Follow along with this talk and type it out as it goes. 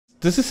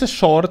This is a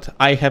short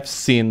I have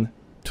seen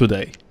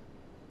today.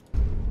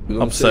 You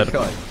don't Observe.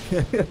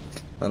 say hi.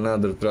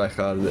 Another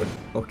tryharder.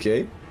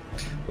 Okay.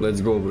 Let's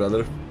go,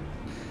 brother.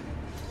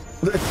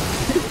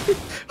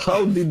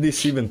 How did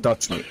this even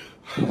touch me?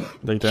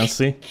 They can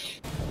see.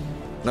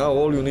 Now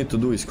all you need to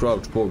do is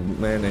crouch poke,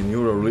 man, and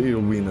you're a real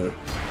winner.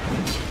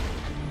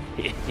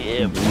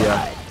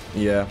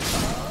 Yeah.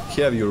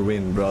 Have your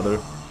win, brother.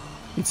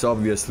 It's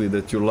obviously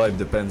that your life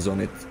depends on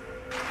it.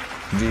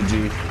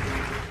 GG.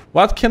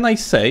 What can I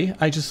say?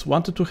 I just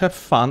wanted to have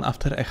fun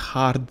after a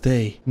hard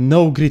day.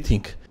 No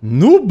greeting.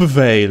 Noob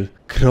Veil.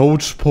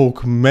 Crouch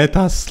poke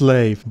meta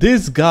slave.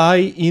 This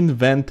guy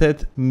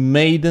invented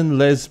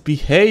maidenless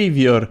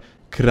behavior.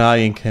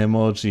 Crying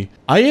emoji.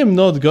 I am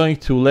not going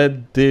to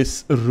let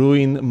this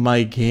ruin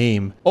my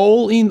game.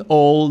 All in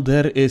all,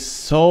 there is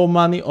so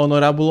many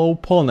honorable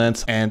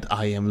opponents and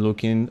I am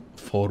looking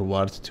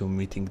forward to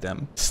meeting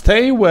them.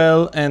 Stay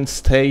well and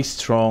stay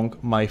strong,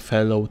 my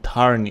fellow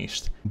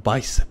tarnished.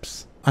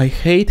 Biceps. I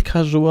hate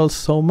casual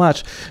so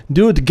much.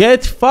 Dude,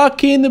 get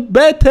fucking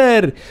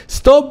better!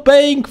 Stop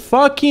being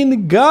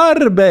fucking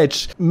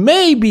garbage!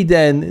 Maybe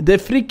then the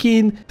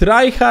freaking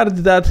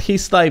tryhard that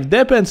his life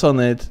depends on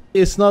it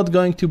is not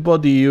going to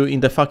body you in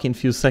the fucking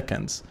few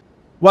seconds.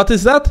 What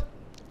is that?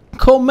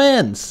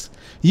 Comments!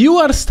 You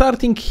are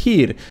starting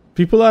here.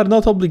 People are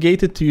not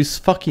obligated to use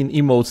fucking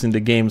emotes in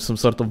the game, some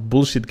sort of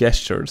bullshit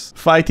gestures.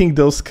 Fighting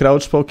those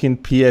crouch poking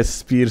PS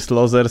Spears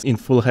losers in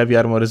full heavy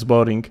armor is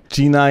boring.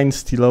 G9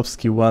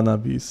 Steelovsky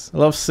wannabes.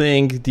 Love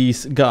seeing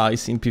these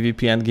guys in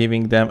PvP and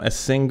giving them a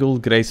single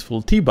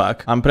graceful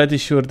teabag. I'm pretty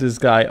sure this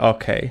guy,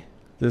 okay.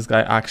 This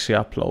guy actually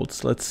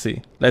uploads. Let's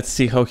see. Let's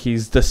see how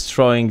he's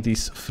destroying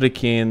these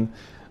freaking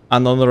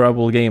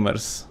unhonorable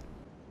gamers.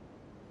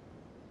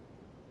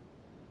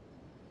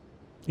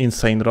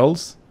 Insane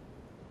rolls.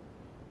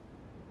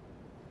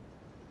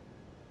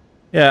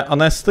 Yeah,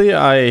 honestly,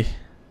 I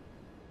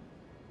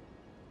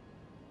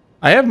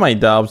have my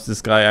doubts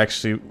this guy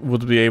actually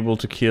would be able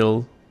to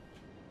kill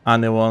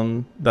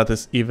anyone that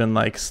is even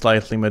like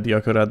slightly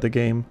mediocre at the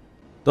game.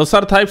 Those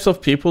are types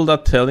of people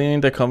that tell you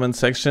in the comment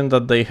section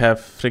that they have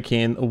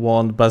freaking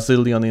won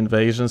bazillion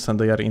invasions and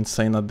they are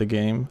insane at the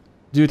game.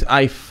 Dude,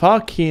 I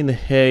fucking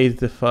hate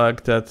the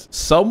fact that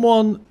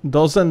someone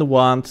doesn't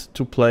want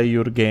to play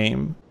your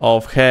game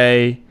of,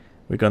 hey,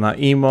 we're gonna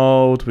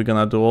emote, we're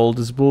gonna do all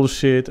this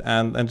bullshit,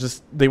 and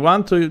just they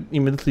want to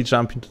immediately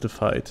jump into the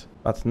fight.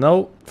 But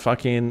no,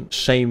 fucking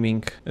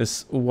shaming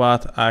is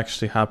what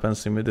actually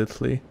happens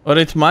immediately. Or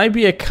it might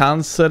be a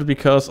cancer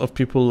because of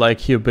people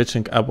like you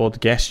bitching about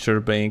gesture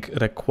being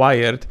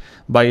required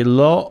by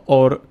law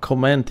or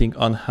commenting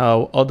on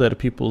how other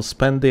people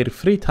spend their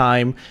free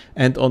time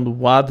and on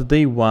what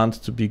they want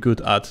to be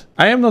good at.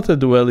 I am not a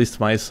duelist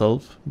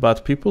myself,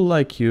 but people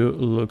like you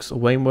looks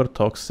way more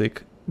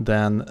toxic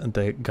than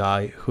the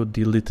guy who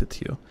deleted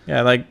you.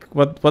 Yeah, like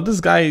what this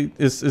guy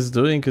is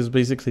doing is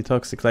basically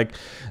toxic. Like,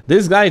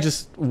 this guy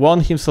just won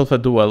himself a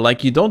duel.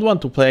 Like, you don't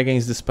want to play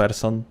against this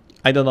person.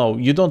 I don't know,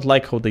 you don't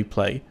like how they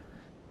play.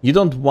 You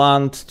don't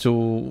want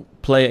to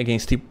play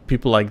against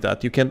people like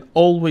that. You can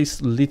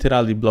always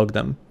literally block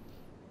them.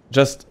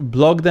 Just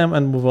block them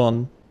and move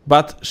on.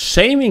 But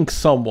shaming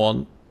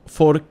someone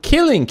for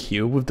killing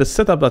you with the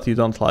setup that you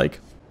don't like,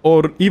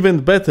 or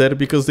even better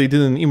because they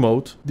didn't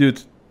emote,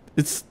 dude,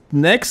 it's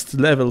next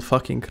level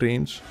fucking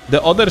cringe.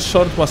 The other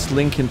short was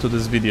linked into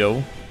this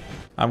video.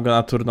 I'm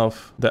gonna turn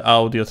off the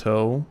audio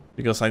though,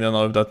 because I don't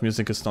know if that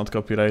music is not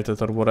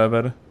copyrighted or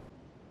whatever.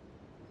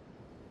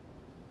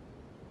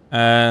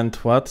 And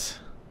what?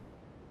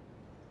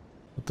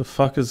 What the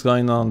fuck is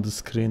going on the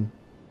screen?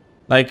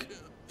 Like,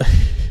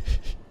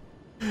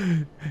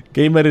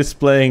 gamer is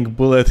playing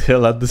Bullet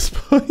Hell at this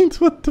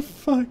point. What the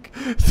fuck?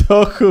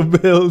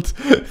 Toku build.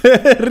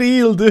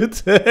 Real,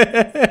 dude.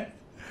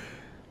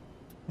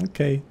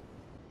 Okay.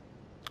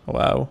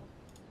 Wow.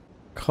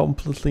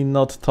 Completely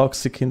not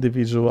toxic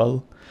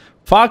individual.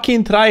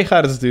 Fucking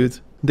tryhards, dude.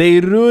 They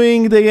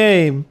ruining the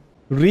game.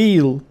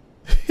 Real.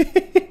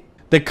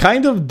 The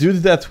kind of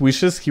dude that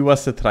wishes he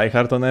was a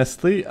tryhard,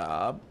 honestly.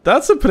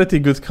 That's a pretty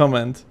good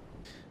comment.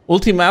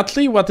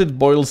 Ultimately, what it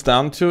boils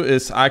down to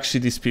is actually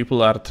these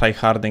people are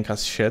tryharding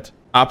as shit.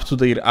 Up to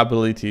their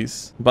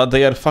abilities, but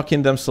they are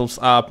fucking themselves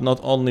up not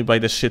only by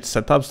the shit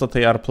setups that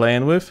they are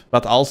playing with,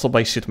 but also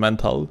by shit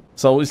mental.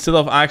 So instead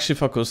of actually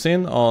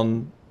focusing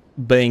on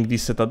being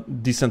decent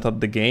at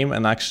the game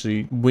and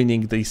actually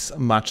winning these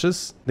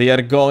matches, they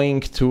are going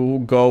to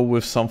go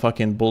with some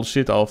fucking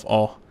bullshit of,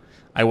 oh,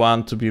 I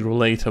want to be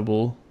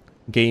relatable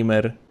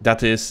gamer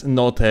that is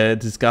not a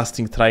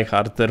disgusting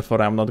tryhard,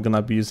 therefore I'm not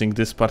gonna be using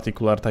this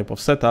particular type of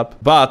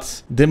setup.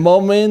 But the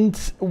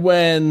moment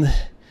when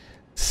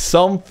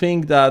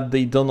something that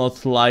they do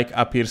not like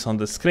appears on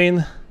the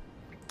screen,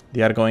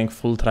 they are going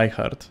full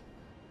tryhard.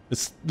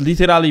 It's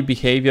literally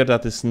behavior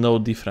that is no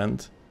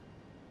different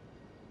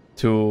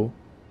to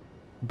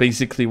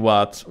basically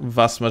what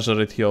vast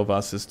majority of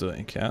us is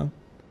doing, yeah?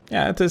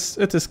 Yeah, it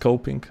is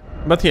coping.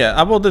 But yeah,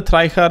 about the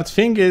tryhard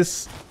thing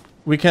is,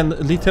 we can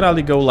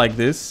literally go like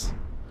this,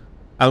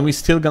 and we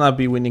still gonna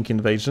be winning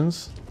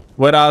invasions.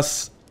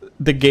 Whereas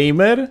the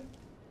gamer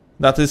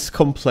that is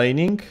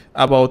complaining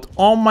about,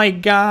 oh my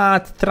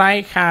god,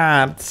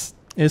 tryhards,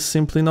 is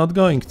simply not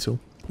going to.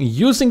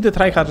 Using the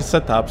tryhard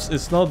setups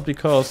is not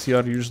because you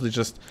are usually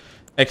just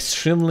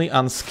extremely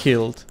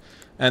unskilled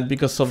and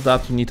because of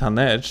that you need an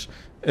edge.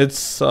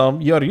 It's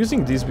you are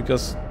using these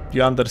because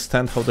you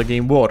understand how the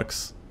game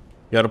works.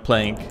 You are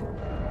playing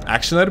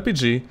action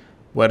RPG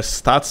where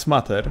stats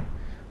matter,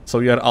 so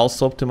you are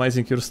also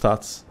optimizing your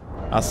stats.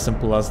 As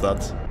simple as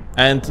that.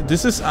 And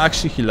this is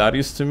actually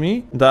hilarious to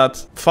me that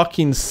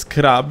fucking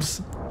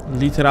scrubs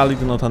literally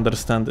do not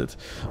understand it.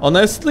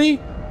 Honestly,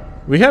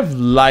 we have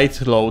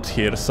light load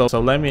here, so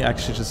let me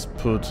actually just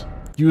put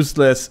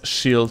useless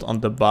shield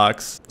on the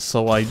box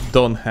so I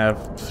don't have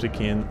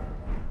freaking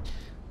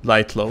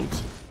light load.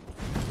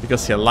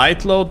 Because yeah,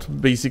 light load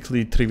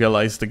basically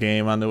trivialized the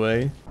game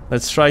anyway.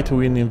 Let's try to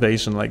win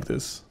invasion like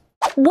this.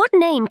 What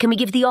name can we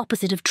give the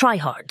opposite of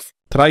tryhards?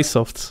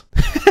 Trysoft.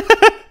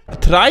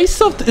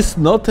 Trysoft is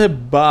not a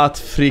bad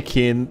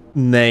freaking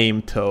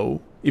name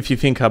though, if you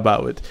think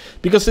about it.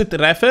 Because it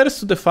refers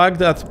to the fact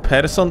that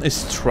person is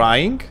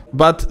trying,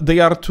 but they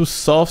are too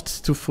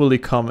soft to fully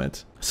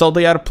commit. So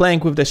they are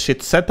playing with the shit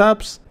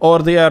setups, or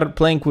they are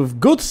playing with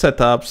good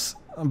setups,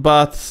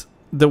 but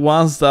the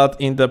ones that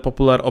in the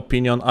popular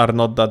opinion are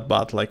not that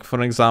bad. Like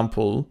for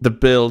example, the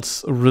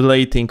builds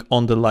relating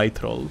on the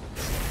light roll.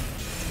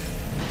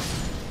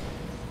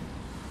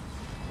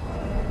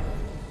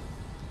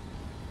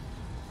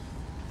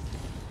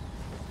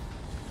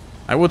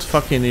 I would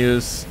fucking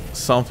use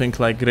something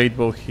like Great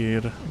Bow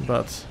here,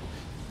 but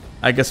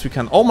I guess we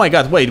can... Oh my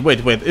god, wait.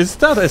 Is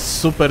that a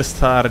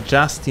superstar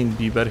Justin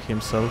Bieber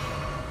himself?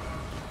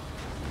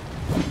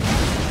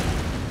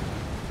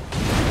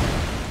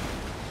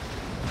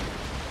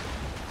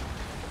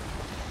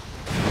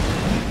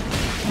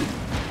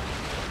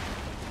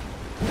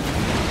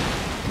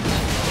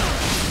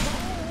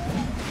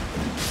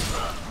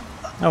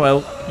 Oh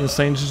well,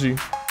 insane GG.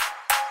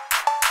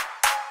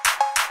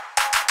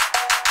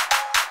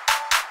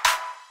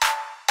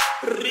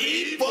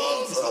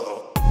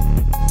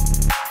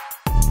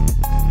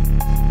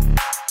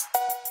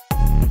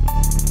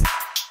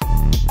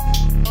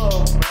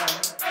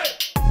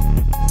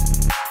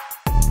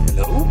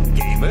 Hello,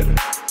 gamer.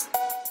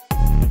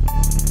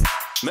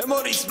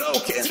 Memories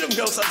broken. Syndrome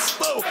goes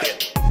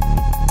unspoken.